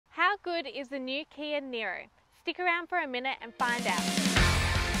good is the new Kia Niro? Stick around for a minute and find out.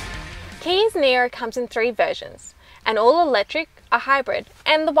 Kia's Niro comes in 3 versions, an all-electric, a hybrid,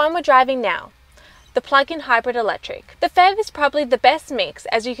 and the one we're driving now, the plug-in hybrid electric. The PHEV is probably the best mix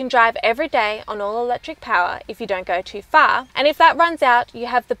as you can drive every day on all-electric power if you don't go too far, and if that runs out, you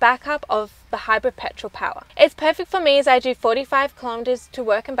have the backup of the hybrid petrol power. It's perfect for me as I do 45 kilometers to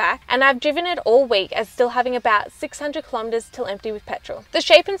work and back, and I've driven it all week as still having about 600 kilometers till empty with petrol. The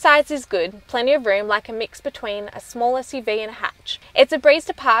shape and size is good, plenty of room, like a mix between a small SUV and a hatch. It's a breeze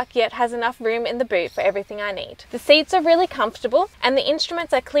to park, yet has enough room in the boot for everything I need. The seats are really comfortable and the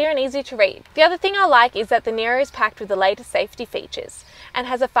instruments are clear and easy to read. The other thing I like is that the Niro is packed with the latest safety features and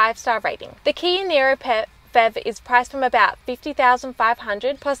has a 5-star rating. The Kia Niro PHEV is priced from about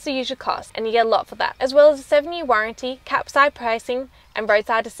 $50,500 plus the usual cost, and you get a lot for that, as well as a 7-year warranty, cap-side pricing and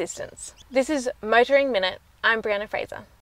roadside assistance. This is Motoring Minute. I'm Brianna Fraser.